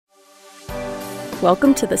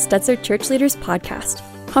Welcome to the Stetzer Church Leaders Podcast.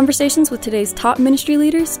 Conversations with today's top ministry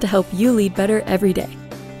leaders to help you lead better every day.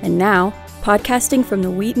 And now, podcasting from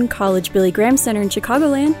the Wheaton College Billy Graham Center in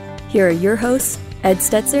Chicagoland, here are your hosts, Ed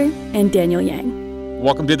Stetzer and Daniel Yang.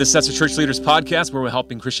 Welcome to the Stetzer Church Leaders Podcast, where we're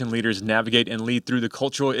helping Christian leaders navigate and lead through the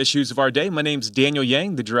cultural issues of our day. My name's Daniel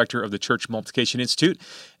Yang, the director of the Church Multiplication Institute.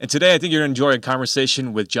 And today I think you're going to enjoy a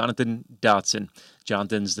conversation with Jonathan Dodson.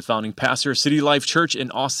 Jonathan's the founding pastor of City Life Church in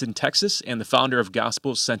Austin, Texas, and the founder of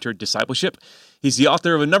Gospel-Centered Discipleship. He's the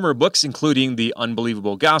author of a number of books, including The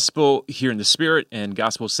Unbelievable Gospel, Here in the Spirit, and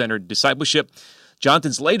Gospel-Centered Discipleship.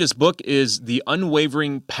 Jonathan's latest book is The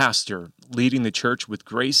Unwavering Pastor, Leading the Church with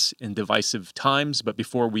Grace in Divisive Times. But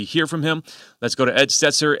before we hear from him, let's go to Ed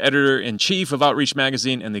Stetzer, editor-in-chief of Outreach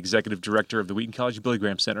Magazine and the executive director of the Wheaton College Billy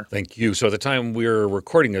Graham Center. Thank you. So at the time we're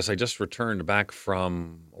recording this, I just returned back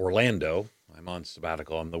from Orlando. I'm on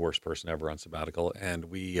sabbatical. I'm the worst person ever on sabbatical. And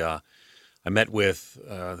I met with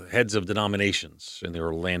heads of denominations in the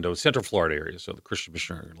Orlando, Central Florida area. So the Christian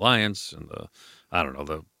Missionary Alliance and the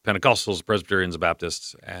Pentecostals, Presbyterians,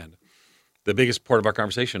 Baptists. And the biggest part of our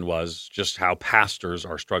conversation was just how pastors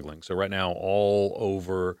are struggling. So right now, all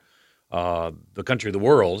over the country, the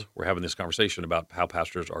world, we're having this conversation about how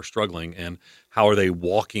pastors are struggling and how are they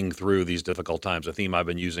walking through these difficult times. The theme I've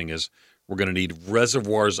been using is we're going to need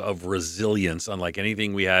reservoirs of resilience, unlike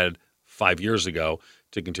anything we had 5 years ago,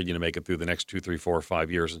 to continue to make it through the next 2, 3, 4,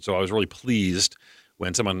 5 years. And so I was really pleased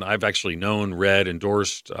when someone I've actually known, read,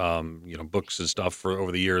 endorsed, books and stuff for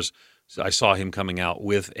over the years. So I saw him coming out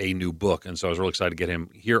with a new book, and so I was really excited to get him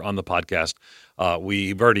here on the podcast.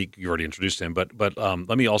 You've already introduced him, but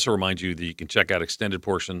let me also remind you that you can check out extended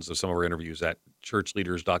portions of some of our interviews at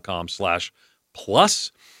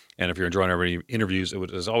churchleaders.com/plus. And if you're enjoying our interviews, it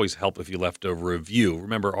would as always help if you left a review.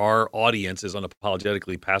 Remember, our audience is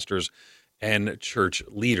unapologetically pastors and church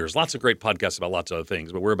leaders. Lots of great podcasts about lots of other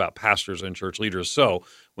things, but we're about pastors and church leaders. So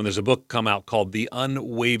when there's a book come out called The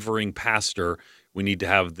Unwavering Pastor, we need to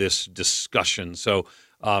have this discussion. So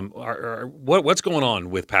what's going on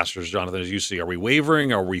with pastors, Jonathan, as you see? Are we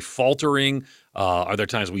wavering? Are we faltering? Are there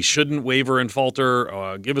times we shouldn't waver and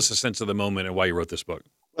falter? Give us a sense of the moment and why you wrote this book.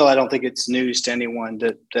 Well, I don't think it's news to anyone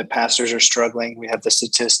that pastors are struggling. We have the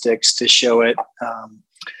statistics to show it.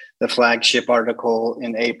 The flagship article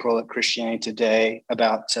in April at Christianity Today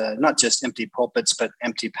about not just empty pulpits, but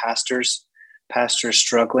empty pastors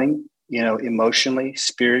struggling, emotionally,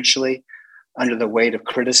 spiritually, under the weight of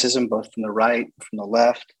criticism, both from the right, from the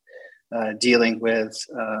left, dealing with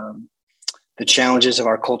the challenges of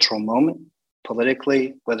our cultural moment,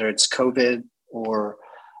 politically, whether it's COVID or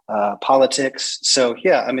politics. So,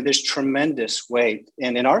 there's tremendous weight.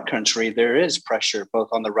 And in our country, there is pressure both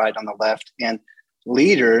on the right, on the left, and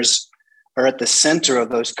leaders are at the center of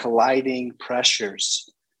those colliding pressures.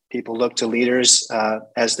 People look to leaders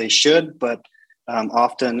as they should, but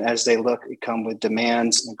often as they look, it come with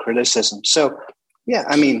demands and criticism. So,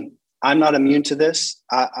 I'm not immune to this.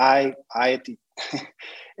 I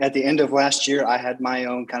at the end of last year, I had my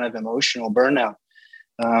own kind of emotional burnout.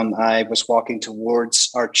 I was walking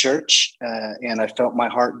towards our church and I felt my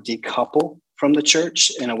heart decouple from the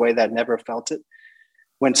church in a way that I never felt it.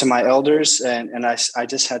 Went to my elders and I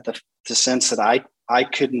just had the sense that I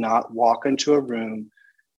could not walk into a room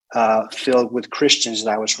filled with Christians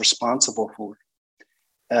that I was responsible for.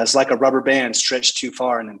 It's like a rubber band stretched too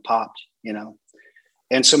far and then popped,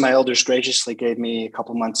 And so my elders graciously gave me a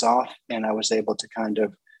couple months off and I was able to kind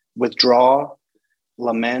of withdraw,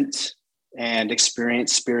 lament, and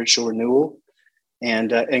experience spiritual renewal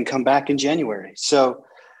and come back in January. So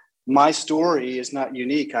my story is not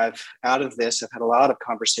unique. I've had a lot of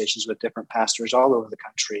conversations with different pastors all over the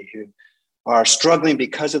country who are struggling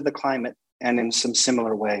because of the climate and in some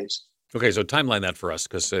similar ways. Okay, so timeline that for us,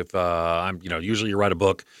 because if usually you write a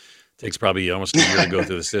book, it takes probably almost a year to go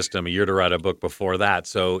through the system, a year to write a book before that.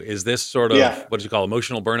 So is this sort of, what do you call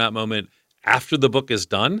emotional burnout moment after the book is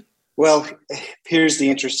done? Well, here's the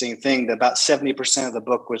interesting thing, that about 70% of the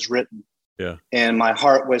book was written. Yeah. And my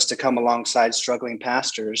heart was to come alongside struggling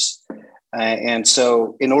pastors. And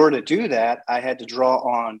so in order to do that, I had to draw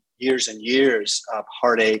on years and years of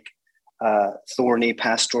heartache, thorny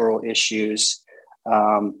pastoral issues,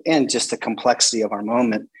 and just the complexity of our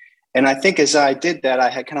moment. And I think as I did that, I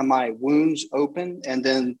had kind of my wounds open and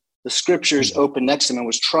then the scriptures open next to me and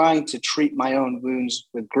was trying to treat my own wounds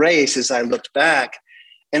with grace as I looked back.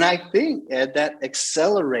 And I think, Ed, that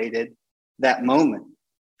accelerated that moment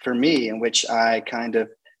for me in which I kind of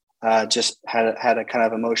just had a kind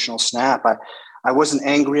of emotional snap. I wasn't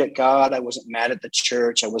angry at God. I wasn't mad at the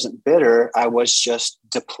church. I wasn't bitter. I was just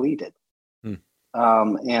depleted.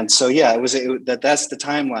 And so, yeah, that's the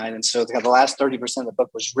timeline. And so the last 30% of the book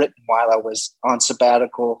was written while I was on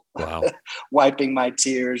sabbatical, Wow. wiping my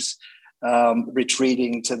tears,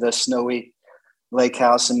 retreating to the snowy lake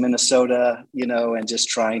house in Minnesota, and just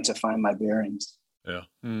trying to find my bearings. Yeah.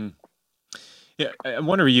 Mm. Yeah. I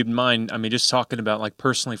wonder if you'd mind, just talking about, like,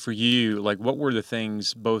 personally for you, like, what were the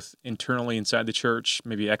things both internally inside the church,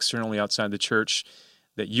 maybe externally outside the church,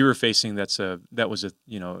 that you were facing that was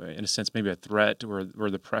in a sense, maybe a threat or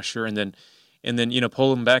the pressure, and then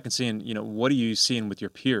pulling back and seeing, what are you seeing with your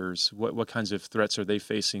peers? What kinds of threats are they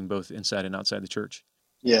facing both inside and outside the church?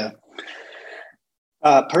 Yeah.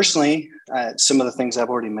 Personally, some of the things I've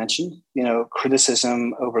already mentioned,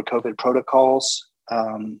 criticism over COVID protocols,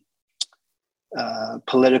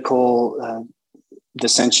 political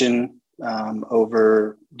dissension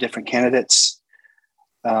over different candidates.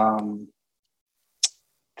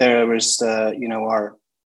 There was our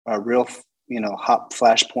real hot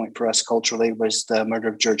flashpoint for us culturally was the murder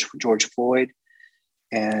of George Floyd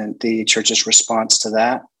and the church's response to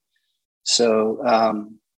that. So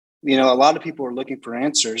a lot of people are looking for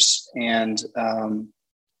answers, and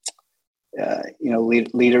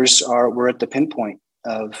leaders were at the pinpoint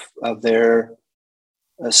of their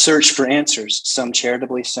search for answers, some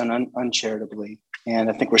charitably, some uncharitably, and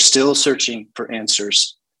I think we're still searching for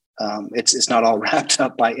answers. It's not all wrapped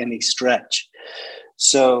up by any stretch.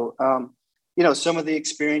 So, some of the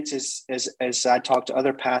experiences as I talk to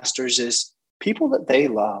other pastors is people that they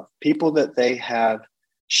love, people that they have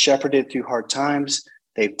shepherded through hard times,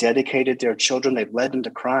 they've dedicated their children, they've led them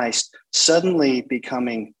to Christ, suddenly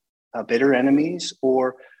becoming bitter enemies.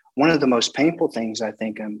 Or one of the most painful things I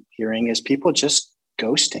think I'm hearing is people just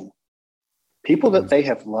ghosting. People that they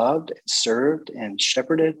have loved and served and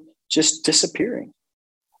shepherded just disappearing.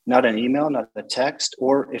 Not an email, not a text,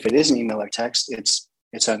 or if it is an email or text, it's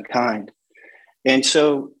unkind. And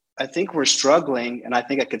so I think we're struggling, and I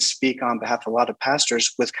think I could speak on behalf of a lot of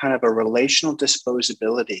pastors, with kind of a relational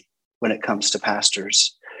disposability when it comes to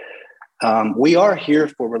pastors. We are here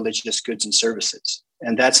for religious goods and services,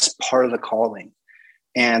 and that's part of the calling.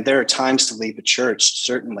 And there are times to leave a church,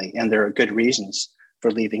 certainly, and there are good reasons for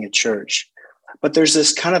leaving a church. But there's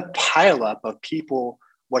this kind of pileup of people,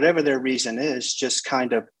 whatever their reason is, just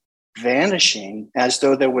kind of vanishing as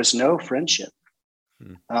though there was no friendship.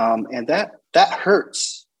 And that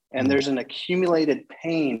hurts. And there's an accumulated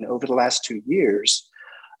pain over the last 2 years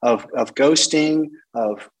of ghosting,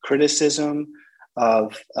 of criticism,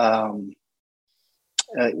 of,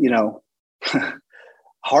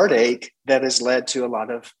 heartache that has led to a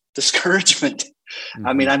lot of discouragement.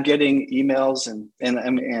 Mm-hmm. I'm getting emails and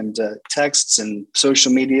texts and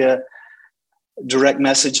social media direct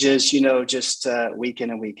messages, just week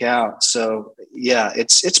in and week out. So yeah,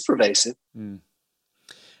 it's pervasive.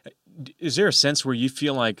 Is there a sense where you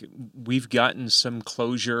feel like we've gotten some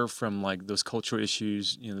closure from, like, those cultural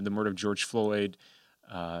issues, the murder of George Floyd,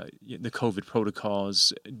 the COVID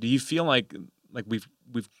protocols? Do you feel like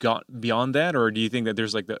we've got beyond that, or do you think that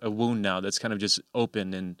there's like a wound now that's kind of just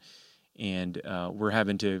open and we're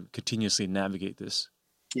having to continuously navigate this?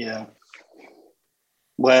 Yeah.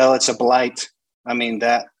 Well, it's a blight.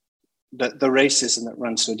 That the racism that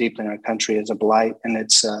runs so deeply in our country is a blight, and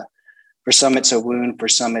it's for some it's a wound, for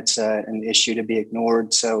some it's an issue to be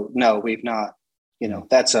ignored. So no, we've not.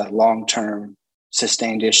 That's a long-term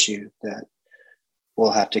sustained issue that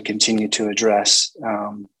we'll have to continue to address.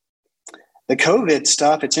 The COVID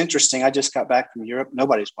stuff, it's interesting. I just got back from Europe.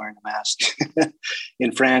 Nobody's wearing a mask.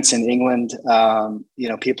 In France and England,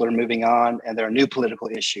 people are moving on, and there are new political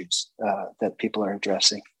issues that people are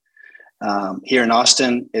addressing. Here in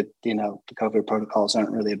Austin, the COVID protocols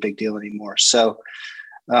aren't really a big deal anymore. So,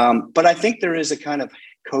 but I think there is a kind of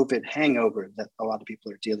COVID hangover that a lot of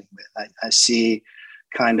people are dealing with. I see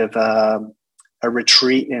kind of a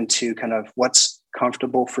retreat into kind of what's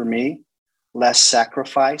comfortable for me, less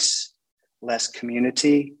sacrifice, less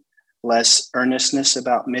community, less earnestness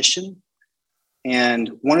about mission. And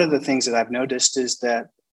one of the things that I've noticed is that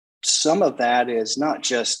some of that is not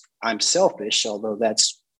just I'm selfish, although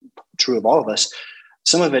that's true of all of us.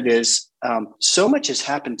 Some of it is so much has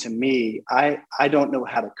happened to me. I don't know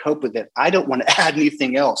how to cope with it. I don't want to add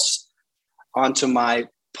anything else onto my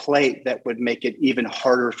plate that would make it even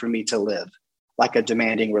harder for me to live, like a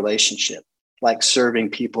demanding relationship, like serving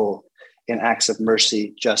people in acts of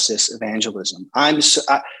mercy, justice, evangelism. I've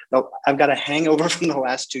got a hangover from the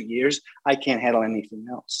last 2 years. I can't handle anything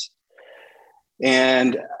else.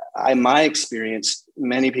 And my experience,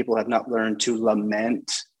 many people have not learned to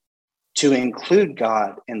lament, to include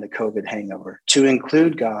God in the COVID hangover, to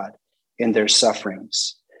include God in their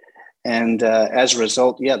sufferings. And as a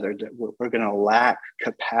result, we're going to lack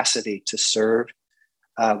capacity to serve.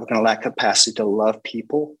 We're going to lack capacity to love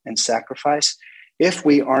people and sacrifice if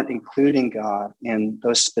we aren't including God in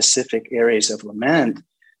those specific areas of lament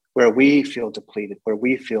where we feel depleted, where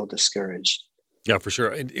we feel discouraged. Yeah, for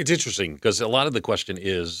sure. It's interesting because a lot of the question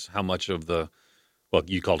is how much of well,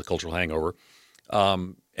 you called it cultural hangover.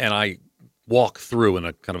 And I walk through in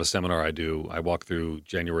a kind of a seminar I walk through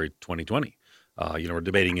January 2020. We're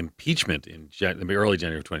debating impeachment in early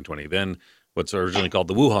January of 2020. Then what's originally called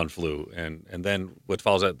the Wuhan flu, and then what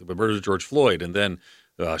follows that, the murder of George Floyd, and then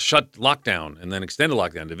shut lockdown, and then extended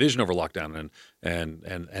lockdown, division over lockdown,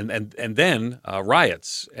 and then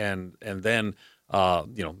riots, and then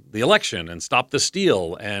the election, and stop the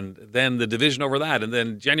steal, and then the division over that, and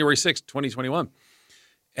then January 6th, 2021.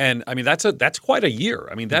 And I mean, that's quite a year.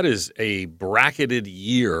 I mean, that is a bracketed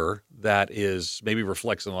year that maybe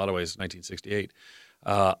reflects in a lot of ways 1968.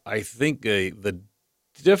 I think the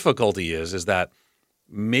difficulty is that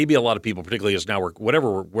maybe a lot of people, particularly as now we're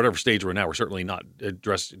whatever stage we're in now, we're certainly not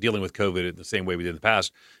dealing with COVID in the same way we did in the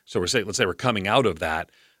past. So let's say we're coming out of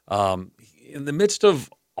that. In the midst of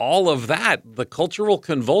all of that, the cultural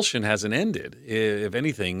convulsion hasn't ended. If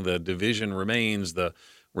anything, the division remains. The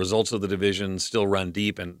results of the division still run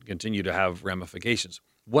deep and continue to have ramifications.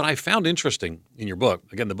 What I found interesting in your book,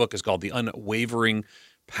 again, the book is called The Unwavering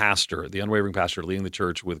Pastor Leading the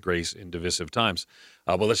Church with Grace in Divisive Times.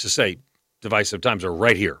 Well, let's just say divisive times are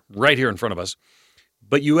right here in front of us.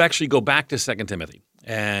 But you actually go back to 2 Timothy,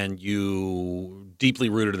 and you deeply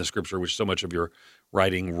rooted in the Scripture, which so much of your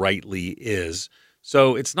writing rightly is.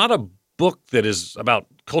 So it's not a book that is about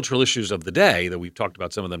cultural issues of the day, that we've talked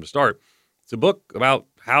about some of them to start. It's a book about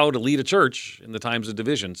how to lead a church in the times of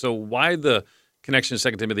division. So why the connection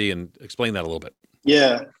to 2 Timothy, and explain that a little bit?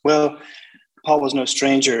 Yeah, well, Paul was no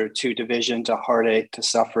stranger to division, to heartache, to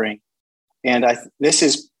suffering. And this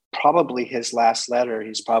is probably his last letter.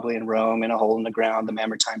 He's probably in Rome in a hole in the ground, the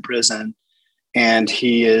Mamertine prison. And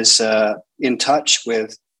he is in touch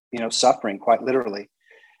with, suffering, quite literally.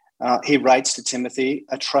 He writes to Timothy,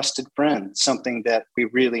 a trusted friend, something that we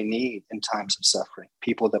really need in times of suffering,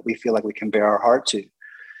 people that we feel like we can bear our heart to.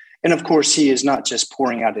 And of course, he is not just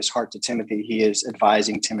pouring out his heart to Timothy. He is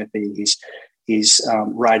advising Timothy. He's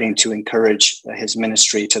writing to encourage his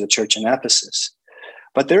ministry to the church in Ephesus.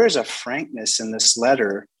 But there is a frankness in this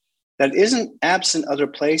letter that isn't absent other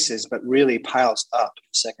places, but really piles up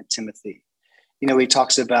in 2 Timothy. He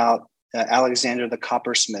talks about Alexander the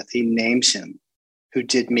coppersmith. He names him, who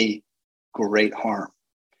did me great harm.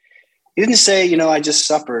 He didn't say, I just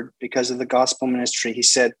suffered because of the gospel ministry. He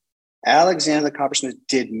said, Alexander the coppersmith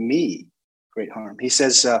did me great harm. He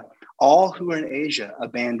says, all who are in Asia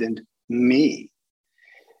abandoned me.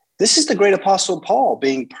 This is the great apostle Paul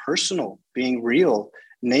being personal, being real,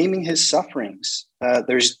 naming his sufferings.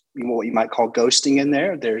 There's what you might call ghosting in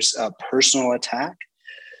there. There's a personal attack.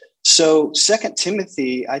 So 2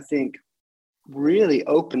 Timothy, I think, really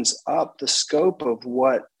opens up the scope of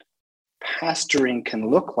what pastoring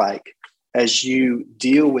can look like as you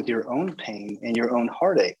deal with your own pain and your own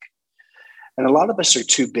heartache. And a lot of us are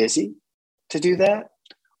too busy to do that,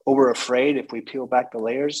 or we're afraid if we peel back the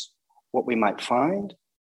layers, what we might find.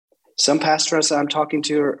 Some pastors I'm talking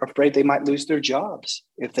to are afraid they might lose their jobs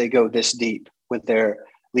if they go this deep with their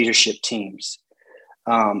leadership teams.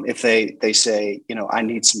 If they say, I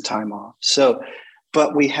need some time off.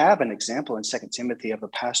 But we have an example in 2 Timothy of a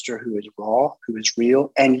pastor who is raw, who is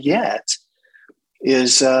real, and yet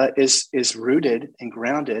is rooted and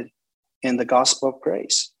grounded in the gospel of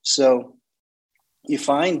grace. So you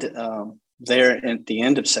find there at the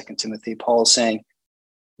end of 2 Timothy, Paul saying,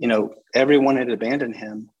 everyone had abandoned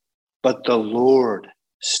him, but the Lord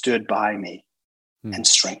stood by me and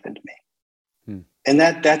strengthened me. And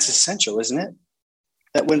that's essential, isn't it?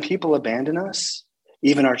 That when people abandon us,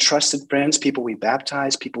 even our trusted friends, people we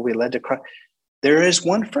baptize, people we led to Christ, there is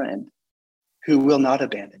one friend who will not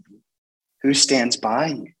abandon you, who stands by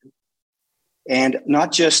you. And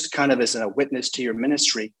not just kind of as a witness to your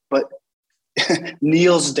ministry, but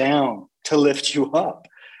kneels down to lift you up,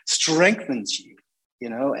 strengthens you,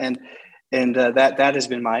 and that has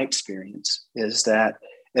been my experience, is that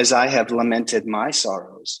as I have lamented my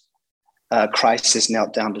sorrows, Christ has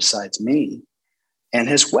knelt down beside me and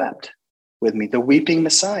has wept with me, the weeping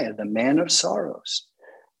Messiah, the man of sorrows,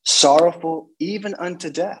 sorrowful even unto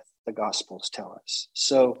death, the Gospels tell us.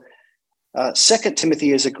 So 2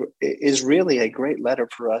 Timothy is really a great letter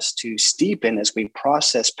for us to steep in as we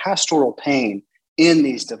process pastoral pain in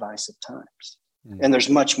these divisive times. And there's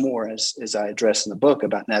much more, as I address in the book,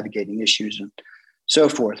 about navigating issues and so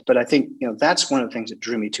forth. But I think that's one of the things that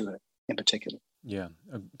drew me to it in particular. Yeah,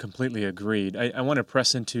 completely agreed. I want to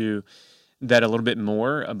press into that a little bit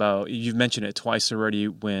more about, you've mentioned it twice already,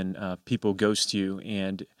 when people ghost you.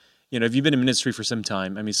 And, if you've been in ministry for some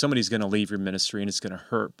time, I mean, somebody's going to leave your ministry and it's going to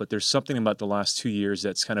hurt, but there's something about the last 2 years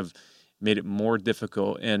that's kind of made it more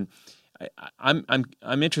difficult. And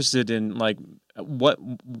I'm interested in, like, what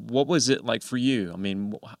was it like for you? I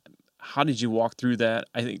mean, how did you walk through that?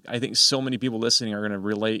 I think so many people listening are going to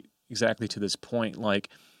relate exactly to this point. Like,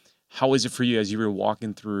 how is it for you as you were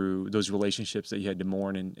walking through those relationships that you had to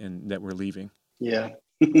mourn and that were leaving? Yeah.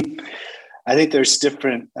 I think there's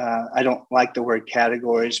different, I don't like the word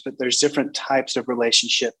categories, but there's different types of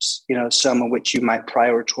relationships, some of which you might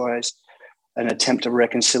prioritize an attempt of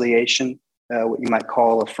reconciliation, what you might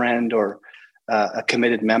call a friend or a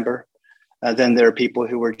committed member. Then there are people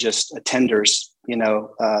who were just attenders,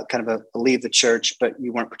 kind of leave the church, but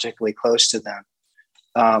you weren't particularly close to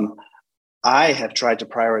them. I have tried to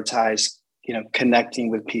prioritize, connecting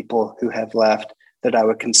with people who have left that I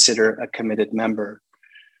would consider a committed member.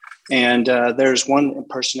 And there's one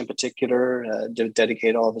person in particular,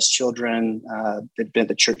 dedicated all of his children, they'd been at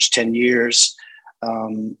the church 10 years,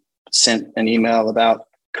 sent an email about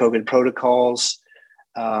COVID protocols,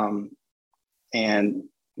 and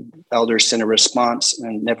elders sent a response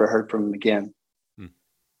and never heard from him again.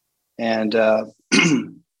 And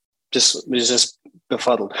was just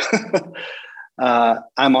befuddled.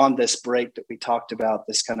 I'm on this break that we talked about,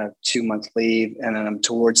 this kind of 2-month leave. And then I'm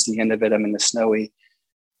towards the end of it. I'm in the snowy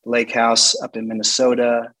lake house up in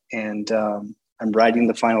Minnesota. And I'm writing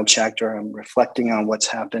the final chapter. I'm reflecting on what's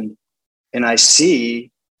happened. And I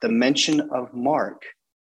see the mention of Mark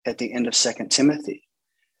at the end of 2 Timothy,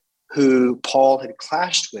 who Paul had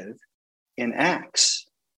clashed with in Acts.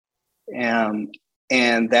 And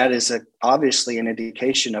that is obviously an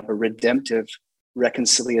indication of a redemptive,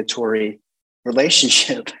 reconciliatory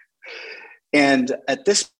relationship. And at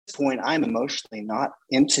this point, I'm emotionally not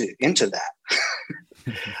into that.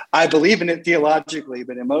 I believe in it theologically,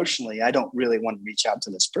 but emotionally, I don't really want to reach out to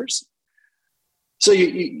this person. So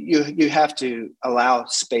you have to allow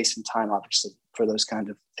space and time, obviously, for those kind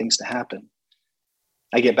of things to happen.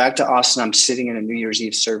 I get back to Austin. I'm sitting in a New Year's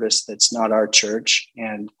Eve service that's not our church,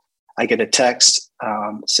 and I get a text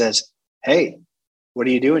says, "Hey, what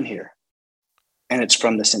are you doing here?" And it's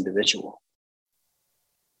from this individual.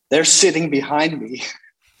 They're sitting behind me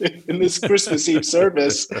in this Christmas Eve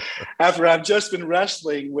service after I've just been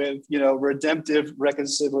wrestling with, redemptive,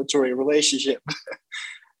 reconciliatory relationship.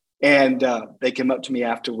 And they came up to me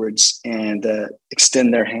afterwards and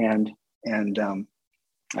extend their hand. And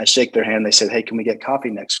I shake their hand. They said, "Hey, can we get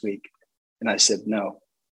coffee next week?" And I said, "No,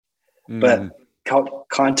 but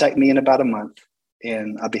contact me in about a month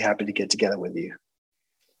and I'll be happy to get together with you."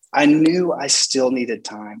 I knew I still needed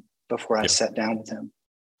time before I sat down with him.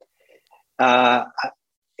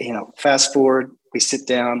 Fast forward, we sit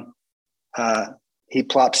down. He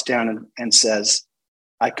plops down and says,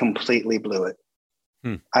 "I completely blew it.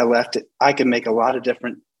 I left it. I can make a lot of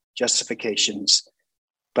different justifications.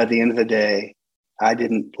 By the end of the day, I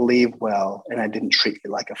didn't leave well and I didn't treat you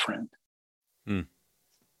like a friend."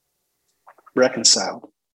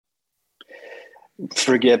 Reconciled.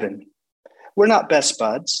 Forgiven. We're not best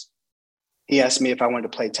buds. He asked me if I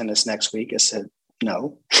wanted to play tennis next week. I said,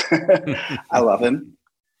 no. I love him.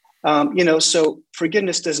 So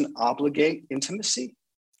forgiveness doesn't obligate intimacy.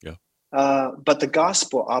 Yeah. But the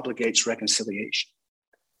gospel obligates reconciliation.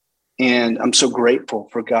 And I'm so grateful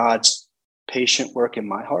for God's patient work in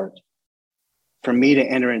my heart, for me to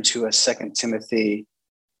enter into a 2 Timothy,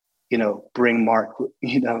 bring Mark,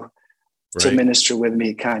 to minister with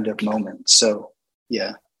me kind of moment. So,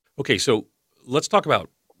 yeah. Okay, so let's talk about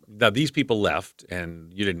now. These people left,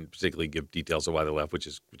 and you didn't particularly give details of why they left, which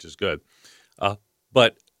is good.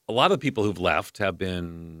 But a lot of the people who've left have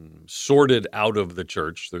been sorted out of the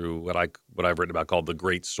church through what I've written about called the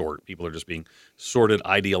Great Sort. People are just being sorted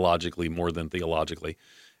ideologically more than theologically,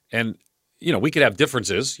 and we could have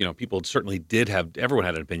differences. People certainly did have. Everyone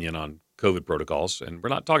had an opinion on COVID protocols, and we're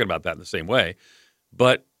not talking about that in the same way.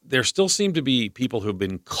 But there still seem to be people who've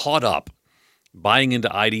been caught up buying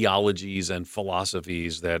into ideologies and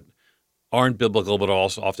philosophies that aren't biblical, but are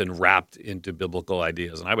also often wrapped into biblical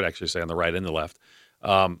ideas. And I would actually say on the right and the left.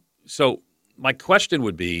 So my question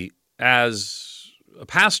would be, as a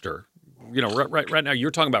pastor, right now you're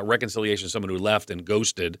talking about reconciliation, someone who left and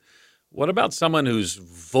ghosted. What about someone who's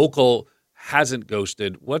vocal, hasn't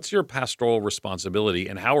ghosted? What's your pastoral responsibility,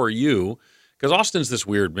 and how are you? Because Austin's this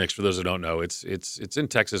weird mix. For those who don't know, it's in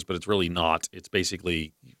Texas, but it's really not. It's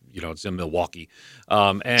basically, it's in Milwaukee,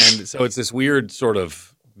 and so it's this weird sort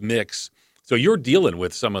of mix. So you're dealing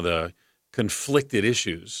with some of the conflicted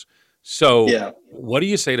issues. So Yeah. what do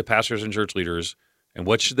you say to pastors and church leaders, and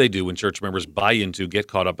what should they do when church members buy into, get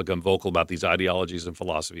caught up, become vocal about these ideologies and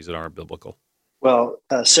philosophies that aren't biblical? Well,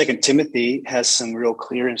 Second Timothy has some real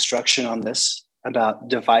clear instruction on this about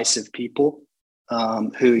divisive people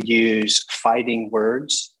who use fighting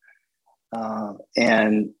words.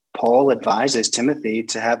 And Paul advises Timothy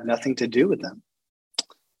to have nothing to do with them.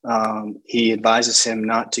 He advises him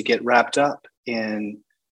not to get wrapped up in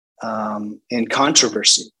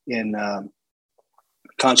controversy, in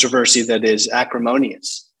controversy that is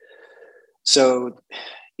acrimonious. So,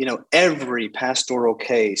 every pastoral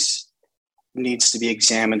case needs to be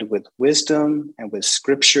examined with wisdom and with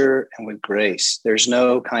scripture and with grace. There's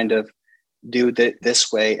no kind of do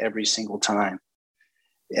this way every single time.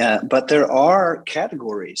 But there are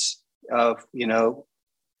categories of,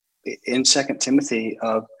 in Second Timothy,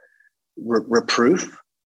 of reproof,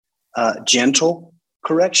 gentle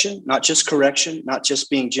correction, not just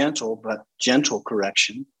being gentle, but gentle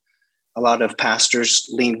correction. A lot of pastors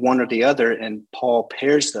lean one or the other, and Paul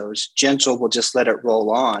pairs those. Gentle will just let it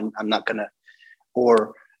roll on. I'm not going to,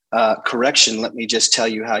 or correction, let me just tell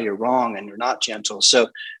you how you're wrong and you're not gentle. So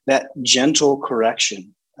that gentle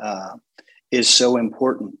correction is so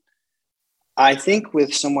important. I think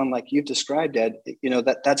with someone like you've described, Ed,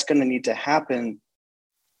 that's going to need to happen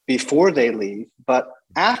before they leave, but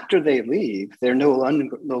after they leave, they're no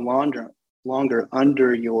longer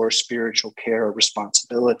under your spiritual care or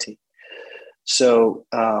responsibility. So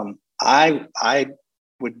I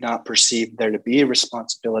would not perceive there to be a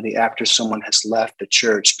responsibility after someone has left the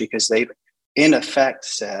church, because they've in effect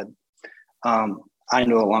said, I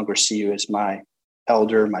no longer see you as my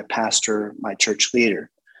elder, my pastor, my church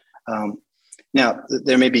leader. Now,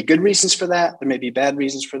 there may be good reasons for that. There may be bad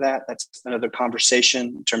reasons for that. That's another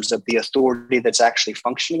conversation in terms of the authority that's actually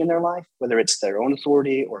functioning in their life, whether it's their own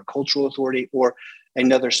authority or cultural authority or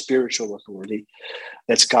another spiritual authority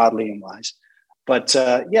that's godly and wise. But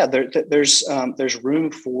there's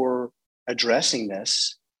room for addressing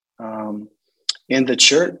this in the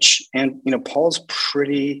church, and Paul's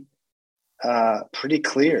pretty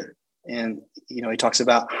clear, and he talks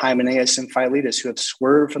about Hymenaeus and Philetus who have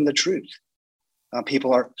swerved from the truth.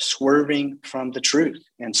 People are swerving from the truth,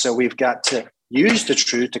 and so we've got to use the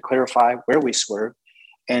truth to clarify where we swerve,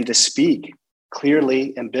 and to speak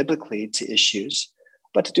clearly and biblically to issues,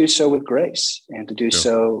 but to do so with grace and to do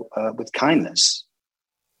so with kindness,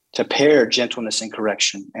 to pair gentleness and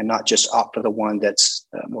correction, and not just opt for the one that's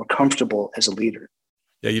more comfortable as a leader.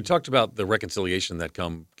 Yeah, you talked about the reconciliation that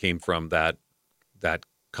came from that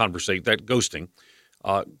conversation, that ghosting.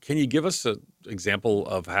 Can you give us an example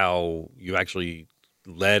of how you actually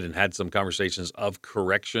led and had some conversations of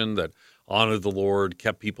correction that honored the Lord,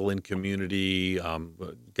 kept people in community,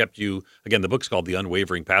 kept you, again, the book's called The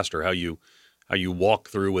Unwavering Pastor, how you walk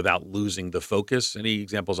through without losing the focus? Any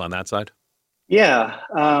examples on that side? Yeah.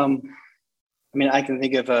 I can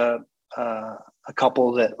think of a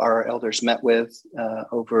couple that our elders met with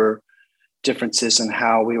over differences in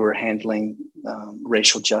how we were handling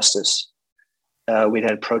racial justice. We'd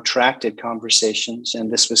had protracted conversations,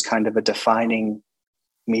 and this was kind of a defining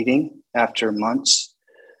meeting after months.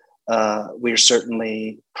 We're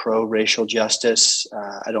certainly pro-racial justice.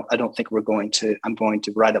 I don't think I'm going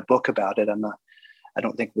to write a book about it. I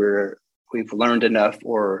don't think we've learned enough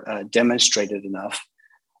or demonstrated enough,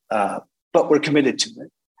 but we're committed to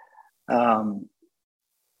it.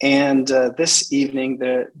 And this evening,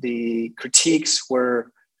 the critiques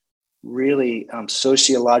were really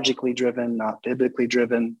sociologically driven, not biblically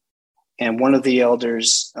driven. And one of the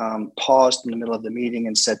elders paused in the middle of the meeting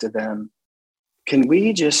and said to them, can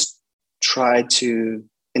we just try to,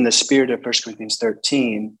 in the spirit of 1 Corinthians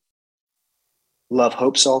 13, love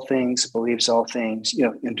hopes all things, believes all things,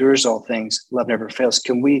 endures all things, love never fails.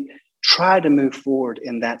 Can we try to move forward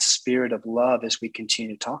in that spirit of love as we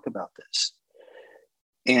continue to talk about this?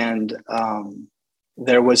 And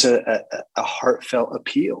there was a heartfelt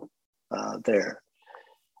appeal there.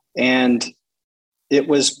 And it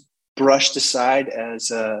was brushed aside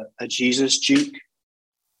as a Jesus juke.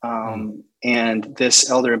 And this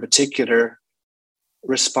elder in particular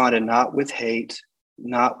responded not with hate,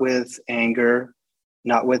 not with anger,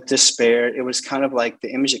 not with despair. It was kind of like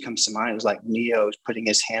the image that comes to mind was like Neo putting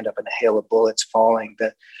his hand up and a hail of bullets falling,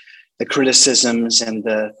 the criticisms and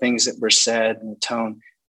the things that were said and the tone.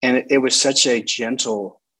 And it was such a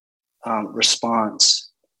gentle response.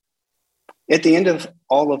 At the end of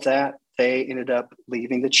all of that, they ended up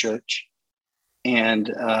leaving the church. And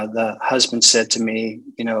the husband said to me,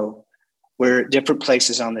 we're at different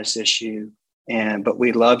places on this issue, but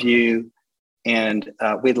we love you, and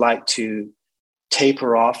we'd like to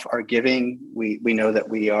taper off our giving. We know that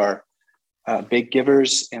we are big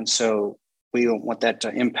givers. And so we don't want that to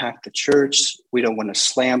impact the church. We don't want to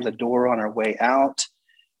slam the door on our way out.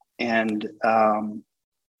 And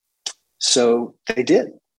so they did.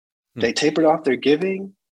 They tapered off their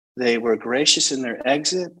giving. They were gracious in their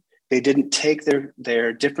exit. They didn't take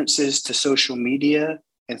their differences to social media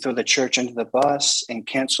and throw the church under the bus and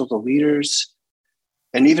cancel the leaders.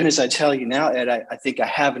 And even as I tell you now, Ed, I think I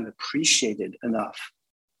haven't appreciated enough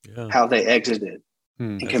how they exited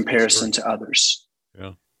in comparison to others.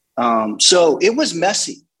 Yeah. So it was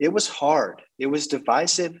messy. It was hard. It was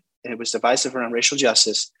divisive, and it was divisive around racial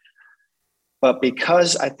justice. But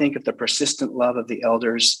because I think of the persistent love of the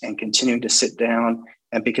elders and continuing to sit down,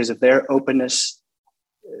 and because of their openness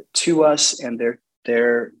to us and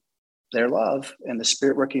their love and the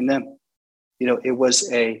Spirit working in them, it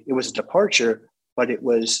was a departure, but it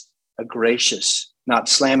was a gracious, not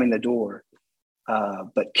slamming the door,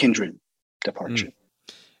 but kindred departure.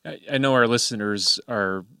 I know our listeners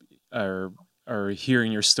are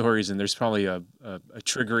hearing your stories, and there's probably a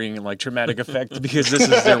triggering and traumatic effect because this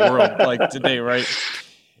is their world today, right?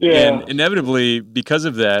 Yeah. And inevitably, because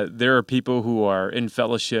of that, there are people who are in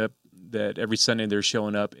fellowship that every Sunday they're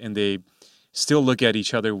showing up and they still look at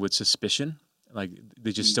each other with suspicion, like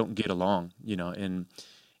they just don't get along,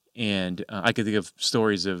 and I could think of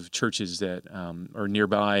stories of churches that are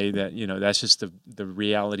nearby that, that's just the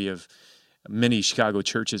reality of many Chicago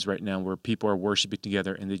churches right now where people are worshiping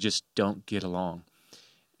together and they just don't get along.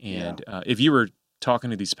 And if you were talking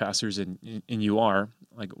to these pastors and you are,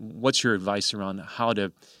 what's your advice around how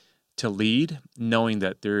to lead, knowing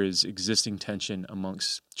that there is existing tension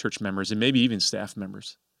amongst church members and maybe even staff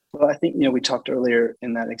members? Well, I think, we talked earlier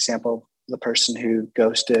in that example, the person who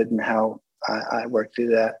ghosted and how I worked through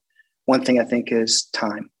that. One thing I think is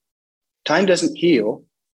time. Time doesn't heal.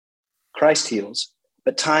 Christ heals,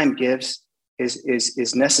 but time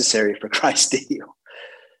is necessary for Christ to heal.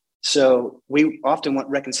 So we often want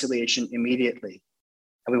reconciliation immediately,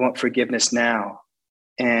 and we want forgiveness now.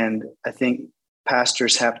 And I think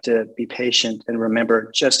pastors have to be patient and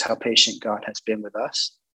remember just how patient God has been with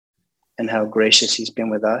us and how gracious he's been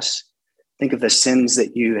with us. Think of the sins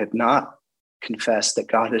that you have not confessed that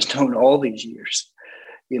God has known all these years.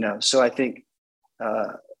 So I think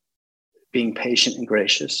being patient and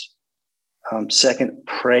gracious. Second,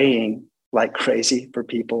 praying like crazy for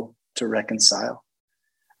people to reconcile.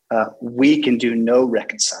 We can do no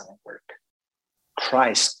reconciling work.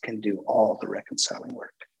 Christ can do all the reconciling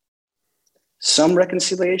work. Some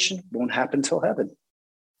reconciliation won't happen till heaven.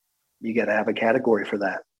 You got to have a category for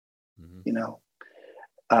that.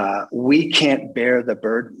 We can't bear the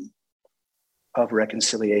burden of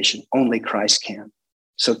reconciliation. Only Christ can.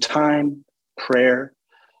 So time, prayer,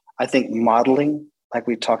 I think modeling, like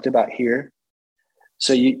we've talked about here.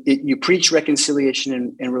 So you preach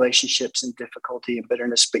reconciliation in relationships and difficulty and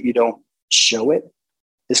bitterness, but you don't show it.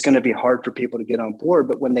 It's going to be hard for people to get on board.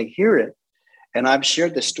 But when they hear it, and I've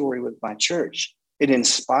shared this story with my church, it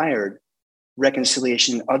inspired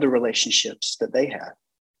reconciliation in other relationships that they had.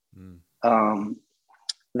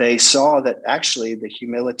 They saw that actually the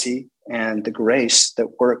humility and the grace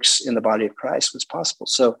that works in the body of Christ was possible.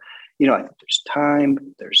 So, I think there's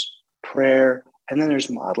time, there's prayer, and then there's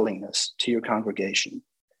modeling this to your congregation.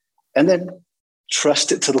 And then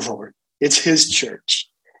trust it to the Lord. It's his church.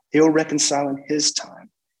 He'll reconcile in his time.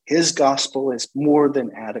 His gospel is more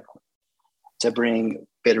than adequate to bring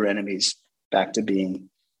bitter enemies back to being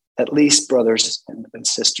at least brothers and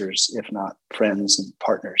sisters, if not friends and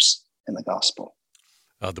partners in the gospel.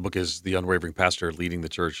 The book is The Unwavering Pastor, Leading the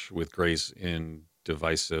Church with Grace in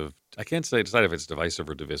Divisive. I can't decide if it's divisive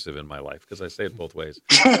or divisive in my life because I say it both ways.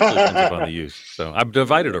 It really depends upon the use. So I'm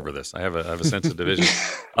divided over this. I have a sense of division.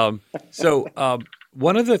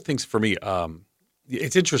 One of the things for me,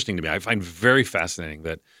 it's interesting to me. I find very fascinating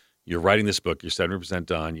that you're writing this book. You're 70%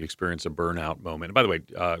 done. You experience a burnout moment. And by the way,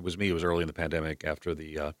 it was me. It was early in the pandemic after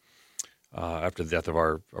the death of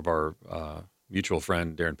our mutual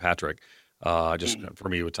friend Darren Patrick. For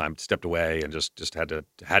me, with time, stepped away and just had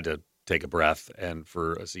to take a breath and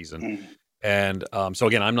for a season. And so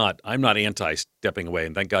again, I'm not anti stepping away,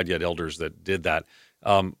 and thank God you had elders that did that.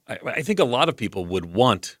 I think a lot of people would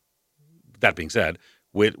want, that being said,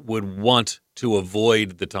 would want to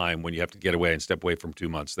avoid the time when you have to get away and step away from 2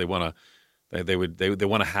 months. They want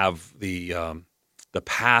to have the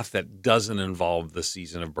path that doesn't involve the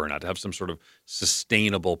season of burnout, to have some sort of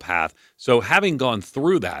sustainable path. So having gone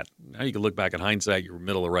through that, now you can look back in hindsight, you're in the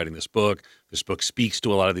middle of writing this book. This book speaks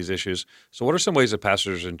to a lot of these issues. So what are some ways that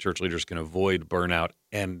pastors and church leaders can avoid burnout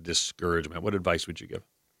and discouragement? What advice would you give?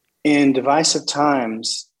 In divisive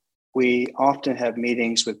times, we often have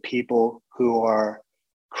meetings with people who are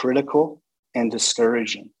critical and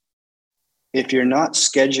discouraging. If you're not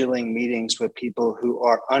scheduling meetings with people who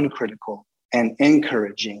are uncritical and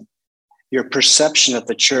encouraging, your perception of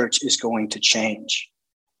the church is going to change.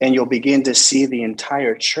 And you'll begin to see the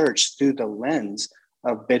entire church through the lens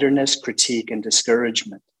of bitterness, critique, and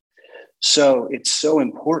discouragement. So it's so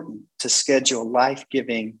important to schedule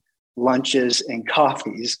life-giving lunches and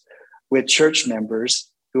coffees with church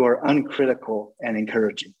members who are uncritical and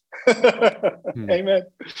encouraging. Amen.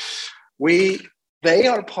 They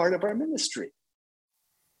are part of our ministry.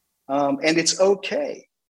 And it's okay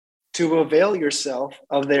to avail yourself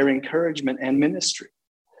of their encouragement and ministry.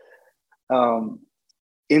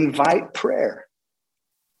 Invite prayer.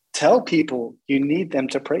 Tell people you need them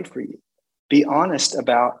to pray for you. Be honest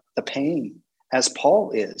about the pain, as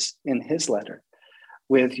Paul is in his letter,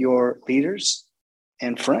 with your leaders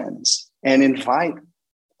and friends, and invite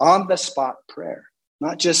on-the-spot prayer,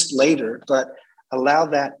 not just later, but allow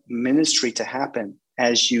that ministry to happen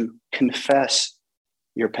as you confess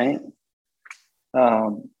your pain.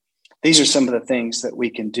 These are some of the things that we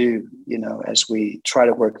can do, as we try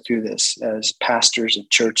to work through this as pastors of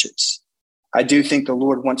churches. I do think the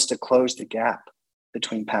Lord wants to close the gap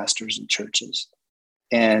between pastors and churches,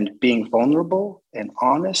 and being vulnerable and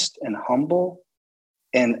honest and humble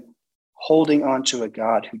and holding on to a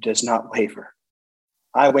God who does not waver.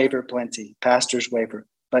 I waver plenty, pastors waver,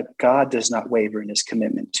 but God does not waver in his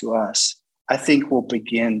commitment to us. I think we'll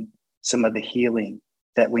begin some of the healing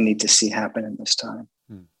that we need to see happen in this time.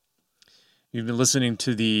 You've been listening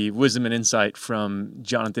to the wisdom and insight from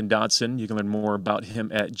Jonathan Dodson. You can learn more about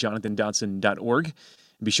him at jonathandodson.org.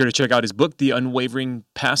 Be sure to check out his book, The Unwavering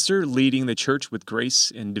Pastor, Leading the Church with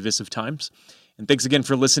Grace in Divisive Times. And thanks again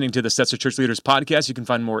for listening to the Stetzer Church Leaders Podcast. You can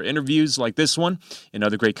find more interviews like this one and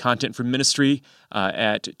other great content from ministry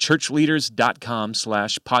at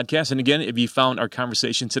churchleaders.com/podcast. And again, if you found our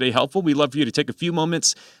conversation today helpful, we'd love for you to take a few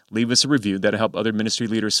moments, leave us a review. That'll help other ministry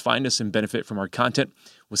leaders find us and benefit from our content.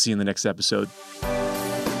 We'll see you in the next episode.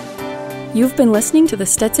 You've been listening to the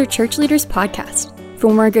Stetzer Church Leaders Podcast.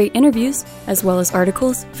 For more great interviews, as well as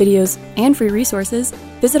articles, videos, and free resources,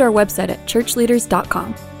 visit our website at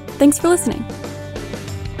churchleaders.com. Thanks for listening.